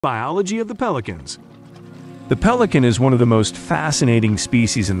Biology of the pelicans. The pelican is one of the most fascinating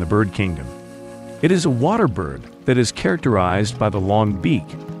species in the bird kingdom. It is a water bird that is characterized by the long beak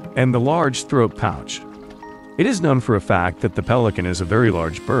and the large throat pouch. It is known for a fact that the pelican is a very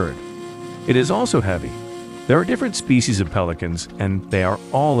large bird. It is also heavy. There are different species of pelicans, and they are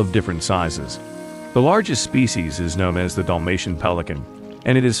all of different sizes. The largest species is known as the Dalmatian pelican,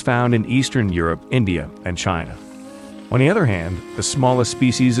 and it is found in Eastern Europe, India, and China. On the other hand, the smallest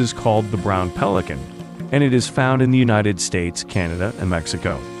species is called the brown pelican, and it is found in the United States, Canada, and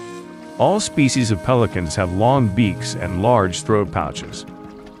Mexico. All species of pelicans have long beaks and large throat pouches.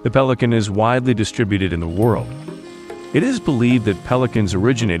 The pelican is widely distributed in the world. It is believed that pelicans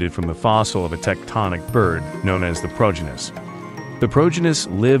originated from the fossil of a tectonic bird known as the progenies. The progenies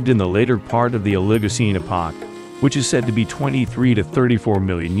lived in the later part of the Oligocene epoch, which is said to be 23 to 34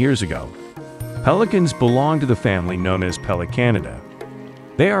 million years ago. Pelicans belong to the family known as Pelicanidae.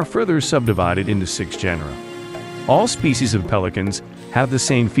 They are further subdivided into 6 genera. All species of pelicans have the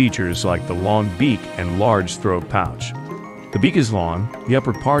same features like the long beak and large throat pouch. The beak is long, the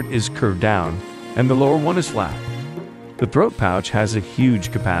upper part is curved down, and the lower one is flat. The throat pouch has a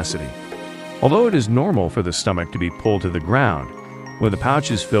huge capacity. Although it is normal for the stomach to be pulled to the ground when the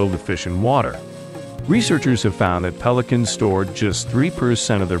pouch is filled with fish and water, researchers have found that pelicans store just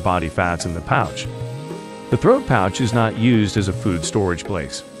 3% of their body fats in the pouch. The throat pouch is not used as a food storage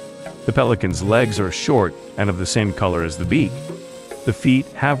place. The pelican's legs are short and of the same color as the beak. The feet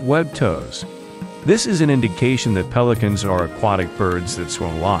have webbed toes. This is an indication that pelicans are aquatic birds that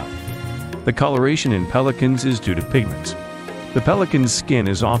swim a lot. The coloration in pelicans is due to pigments. The pelican's skin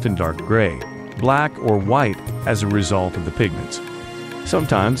is often dark gray, black, or white as a result of the pigments.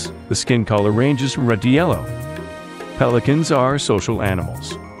 Sometimes, the skin color ranges from red to yellow. Pelicans are social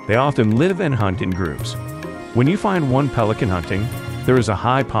animals. They often live and hunt in groups. When you find one pelican hunting, there is a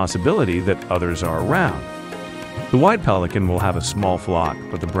high possibility that others are around. The white pelican will have a small flock,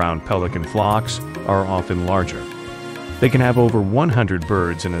 but the brown pelican flocks are often larger. They can have over 100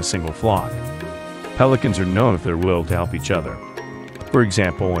 birds in a single flock. Pelicans are known for their will to help each other. For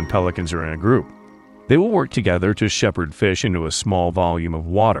example, when pelicans are in a group, they will work together to shepherd fish into a small volume of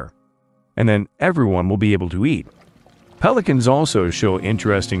water, and then everyone will be able to eat. Pelicans also show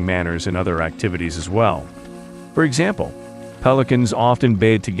interesting manners in other activities as well. For example, pelicans often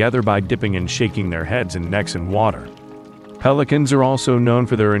bathe together by dipping and shaking their heads and necks in water. Pelicans are also known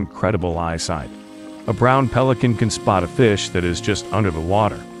for their incredible eyesight. A brown pelican can spot a fish that is just under the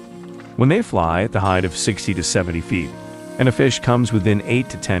water. When they fly at the height of 60 to 70 feet, and a fish comes within 8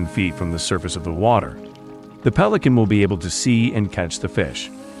 to 10 feet from the surface of the water, the pelican will be able to see and catch the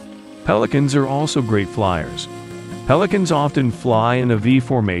fish. Pelicans are also great flyers. Pelicans often fly in a V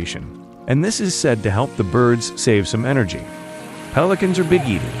formation, and this is said to help the birds save some energy. Pelicans are big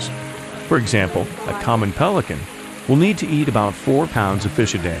eaters. For example, a common pelican will need to eat about 4 pounds of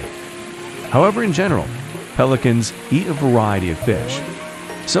fish a day. However, in general, pelicans eat a variety of fish.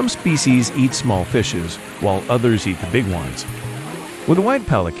 Some species eat small fishes, while others eat the big ones. When the white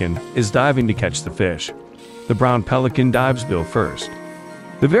pelican is diving to catch the fish, the brown pelican dives bill first.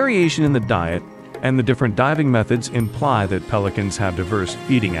 The variation in the diet and the different diving methods imply that pelicans have diverse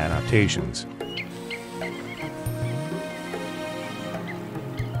feeding adaptations.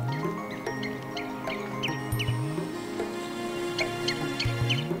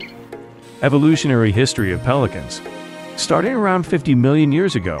 Evolutionary history of pelicans. Starting around 50 million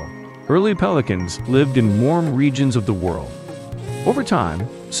years ago, early pelicans lived in warm regions of the world. Over time,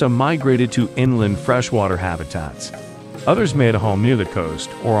 some migrated to inland freshwater habitats. Others made a home near the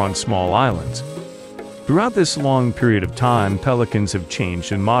coast or on small islands. Throughout this long period of time, pelicans have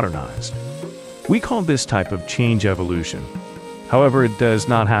changed and modernized. We call this type of change evolution. However, it does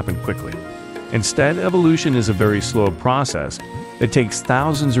not happen quickly. Instead, evolution is a very slow process that takes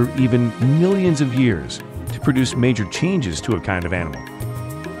thousands or even millions of years to produce major changes to a kind of animal.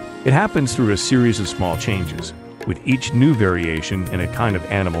 It happens through a series of small changes, with each new variation in a kind of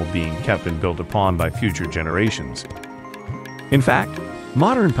animal being kept and built upon by future generations. In fact,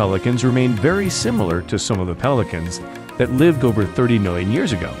 modern pelicans remain very similar to some of the pelicans that lived over 30 million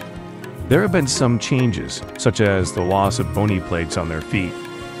years ago. There have been some changes, such as the loss of bony plates on their feet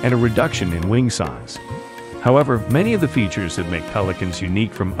and a reduction in wing size. However, many of the features that make pelicans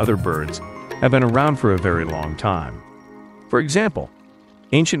unique from other birds have been around for a very long time. For example,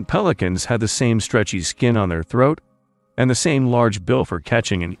 ancient pelicans had the same stretchy skin on their throat and the same large bill for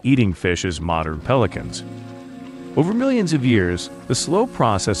catching and eating fish as modern pelicans. Over millions of years, the slow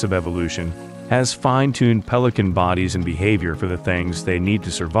process of evolution has fine-tuned pelican bodies and behavior for the things they need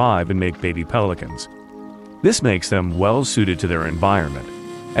to survive and make baby pelicans. This makes them well suited to their environment.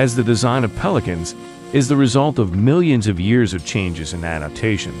 as the design of pelicans is the result of millions of years of changes and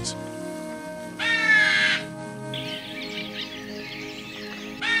adaptations.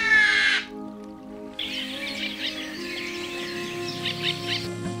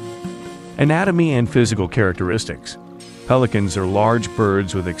 Anatomy and physical characteristics. Pelicans are large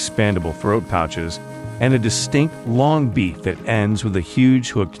birds with expandable throat pouches and a distinct long beak that ends with a huge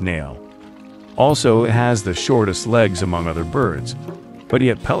hooked nail. Also, it has the shortest legs among other birds, but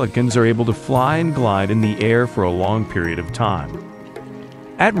yet pelicans are able to fly and glide in the air for a long period of time.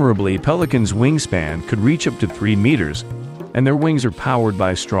 Admirably, pelicans' wingspan could reach up to 3 meters, and their wings are powered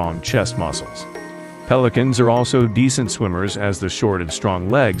by strong chest muscles. Pelicans are also decent swimmers, as the short and strong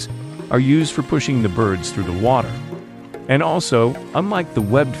legs are used for pushing the birds through the water. And also, unlike the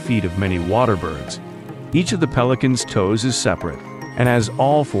webbed feet of many water birds, each of the pelican's toes is separate and has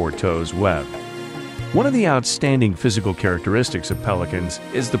all 4 toes webbed. One of the outstanding physical characteristics of pelicans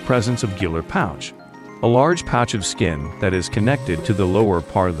is the presence of gular pouch, a large pouch of skin that is connected to the lower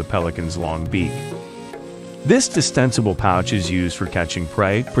part of the pelican's long beak. This distensible pouch is used for catching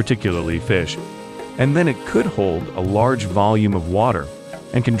prey, particularly fish, and then it could hold a large volume of water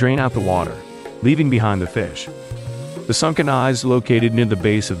and can drain out the water, leaving behind the fish. The sunken eyes located near the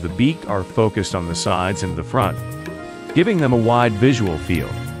base of the beak are focused on the sides and the front, giving them a wide visual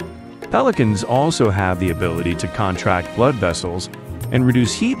field. Pelicans also have the ability to contract blood vessels and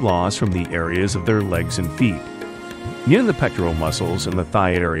reduce heat loss from the areas of their legs and feet. Near the pectoral muscles and the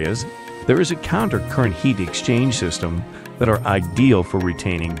thigh areas, there is a counter-current heat exchange system that are ideal for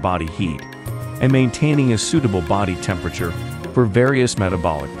retaining body heat and maintaining a suitable body temperature for various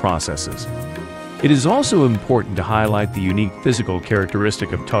metabolic processes. It is also important to highlight the unique physical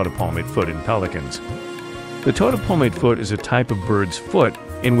characteristic of totipalmate foot in pelicans. The totipalmate foot is a type of bird's foot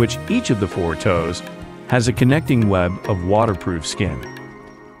in which each of the 4 toes has a connecting web of waterproof skin.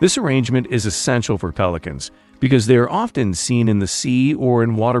 This arrangement is essential for pelicans because they are often seen in the sea or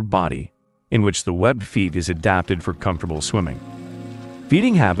in water body, in which the webbed feet is adapted for comfortable swimming.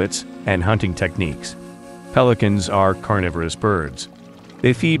 Feeding habits and hunting techniques. Pelicans are carnivorous birds.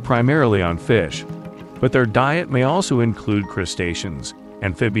 They feed primarily on fish, but their diet may also include crustaceans,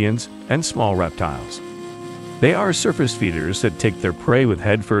 amphibians, and small reptiles. They are surface feeders that take their prey with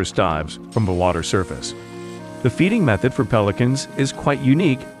head-first dives from the water surface. The feeding method for pelicans is quite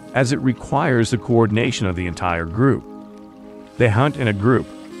unique, as it requires the coordination of the entire group. They hunt in a group,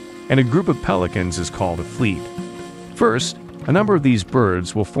 and a group of pelicans is called a fleet. First, a number of these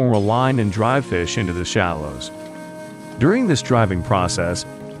birds will form a line and drive fish into the shallows. During this driving process,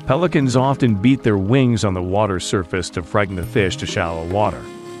 pelicans often beat their wings on the water surface to frighten the fish to shallow water.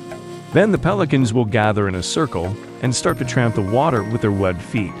 Then the pelicans will gather in a circle and start to tramp the water with their webbed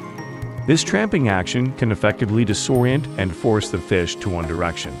feet. This tramping action can effectively disorient and force the fish to one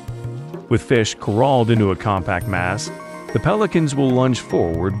direction. With fish corralled into a compact mass, the pelicans will lunge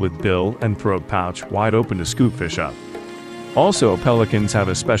forward with bill and throat pouch wide open to scoop fish up. Also, pelicans have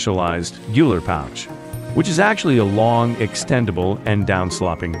a specialized gular pouch, which is actually a long, extendable, and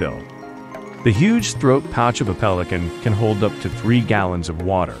downslopping bill. The huge throat pouch of a pelican can hold up to 3 gallons of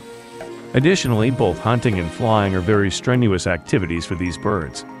water. Additionally, both hunting and flying are very strenuous activities for these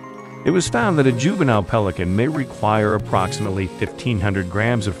birds. It was found that a juvenile pelican may require approximately 1,500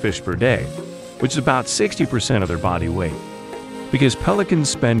 grams of fish per day, which is about 60% of their body weight. Because pelicans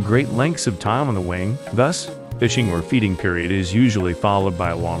spend great lengths of time on the wing, thus, fishing or feeding period is usually followed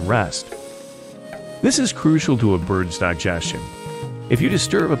by a long rest. This is crucial to a bird's digestion. If you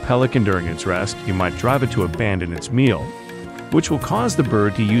disturb a pelican during its rest, you might drive it to abandon its meal, which will cause the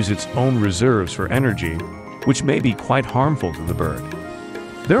bird to use its own reserves for energy, which may be quite harmful to the bird.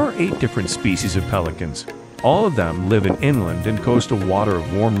 There are 8 different species of pelicans. All of them live in inland and coastal water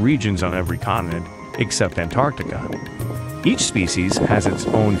of warm regions on every continent, except Antarctica. Each species has its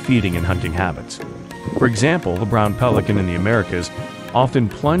own feeding and hunting habits. For example, the brown pelican in the Americas often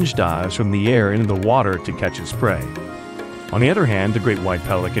plunge dives from the air into the water to catch its prey. On the other hand, the great white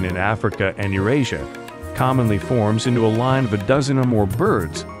pelican in Africa and Eurasia commonly forms into a line of a dozen or more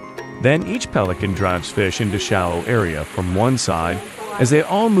birds. Then each pelican drives fish into shallow area from one side as they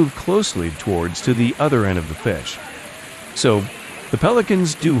all move closely towards to the other end of the fish. So, the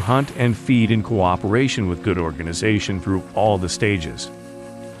pelicans do hunt and feed in cooperation with good organization through all the stages.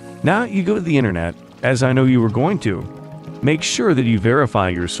 Now you go to the internet, as I know you were going to. Make sure that you verify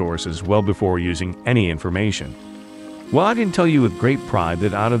your sources well before using any information. Well, I can tell you with great pride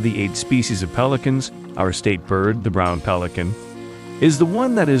that out of the 8 species of pelicans, our state bird, the brown pelican, is the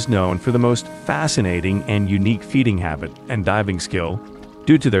one that is known for the most fascinating and unique feeding habit and diving skill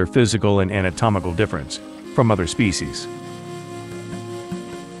due to their physical and anatomical difference from other species.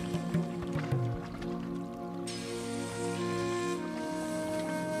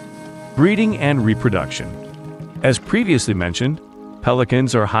 Breeding and reproduction. As previously mentioned,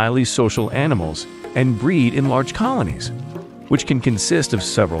 pelicans are highly social animals and breed in large colonies, which can consist of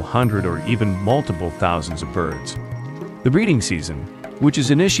several hundred or even multiple thousands of birds. The breeding season, which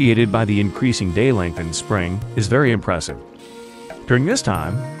is initiated by the increasing day length in spring, is very impressive. During this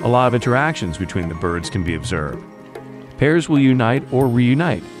time, a lot of interactions between the birds can be observed. Pairs will unite or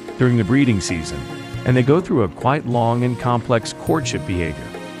reunite during the breeding season, and they go through a quite long and complex courtship behavior.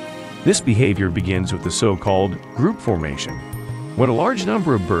 This behavior begins with the so-called group formation, when a large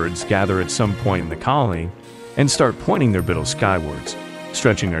number of birds gather at some point in the colony and start pointing their bills skywards,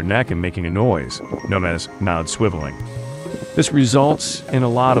 stretching their neck and making a noise, known as mouth swiveling. This results in a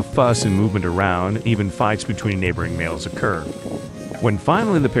lot of fuss and movement around, even fights between neighboring males occur. When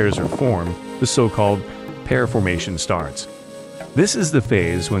finally the pairs are formed, the so-called pair formation starts. This is the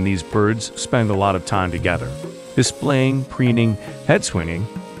phase when these birds spend a lot of time together, displaying, preening, head swinging,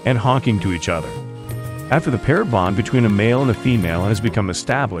 and honking to each other. After the pair bond between a male and a female has become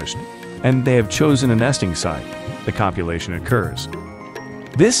established, and they have chosen a nesting site, the copulation occurs.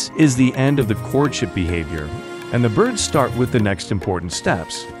 This is the end of the courtship behavior, and the birds start with the next important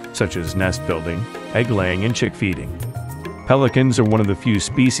steps, such as nest building, egg laying, and chick feeding. Pelicans are one of the few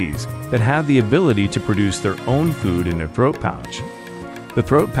species that have the ability to produce their own food in their throat pouch. The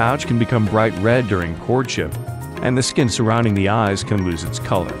throat pouch can become bright red during courtship, and the skin surrounding the eyes can lose its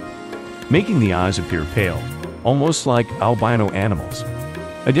color, making the eyes appear pale, almost like albino animals.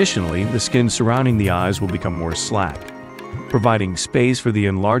 Additionally, the skin surrounding the eyes will become more slack, providing space for the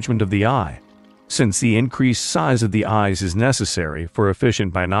enlargement of the eye, since the increased size of the eyes is necessary for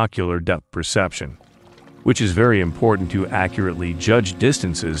efficient binocular depth perception, which is very important to accurately judge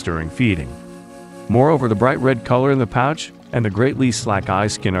distances during feeding. Moreover, the bright red color in the pouch and the greatly slack eye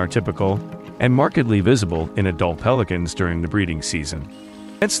skin are typical and markedly visible in adult pelicans during the breeding season.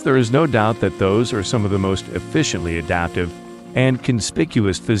 Hence, there is no doubt that those are some of the most efficiently adaptive and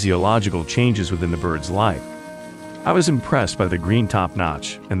conspicuous physiological changes within the bird's life. I was impressed by the green top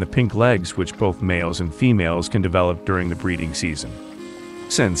notch and the pink legs which both males and females can develop during the breeding season.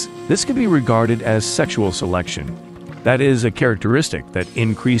 Since this can be regarded as sexual selection, that is, a characteristic that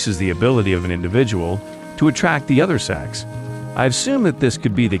increases the ability of an individual to attract the other sex, I assume that this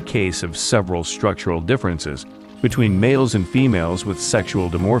could be the case of several structural differences between males and females with sexual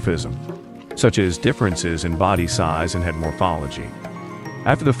dimorphism, such as differences in body size and head morphology.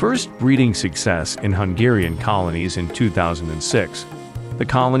 After the first breeding success in Hungarian colonies in 2006, the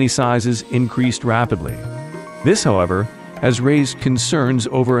colony sizes increased rapidly. This, however, has raised concerns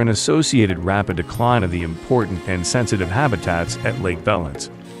over an associated rapid decline of the important and sensitive habitats at Lake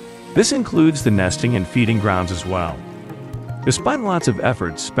Valence. This includes the nesting and feeding grounds as well. Despite lots of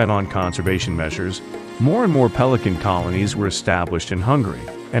efforts spent on conservation measures, more and more pelican colonies were established in Hungary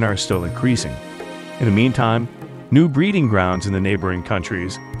and are still increasing. In the meantime, new breeding grounds in the neighboring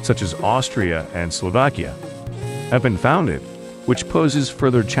countries, such as Austria and Slovakia, have been founded, which poses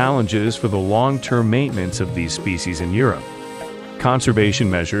further challenges for the long-term maintenance of these species in Europe.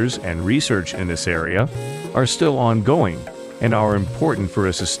 Conservation measures and research in this area are still ongoing and are important for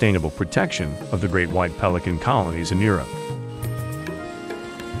a sustainable protection of the great white pelican colonies in Europe.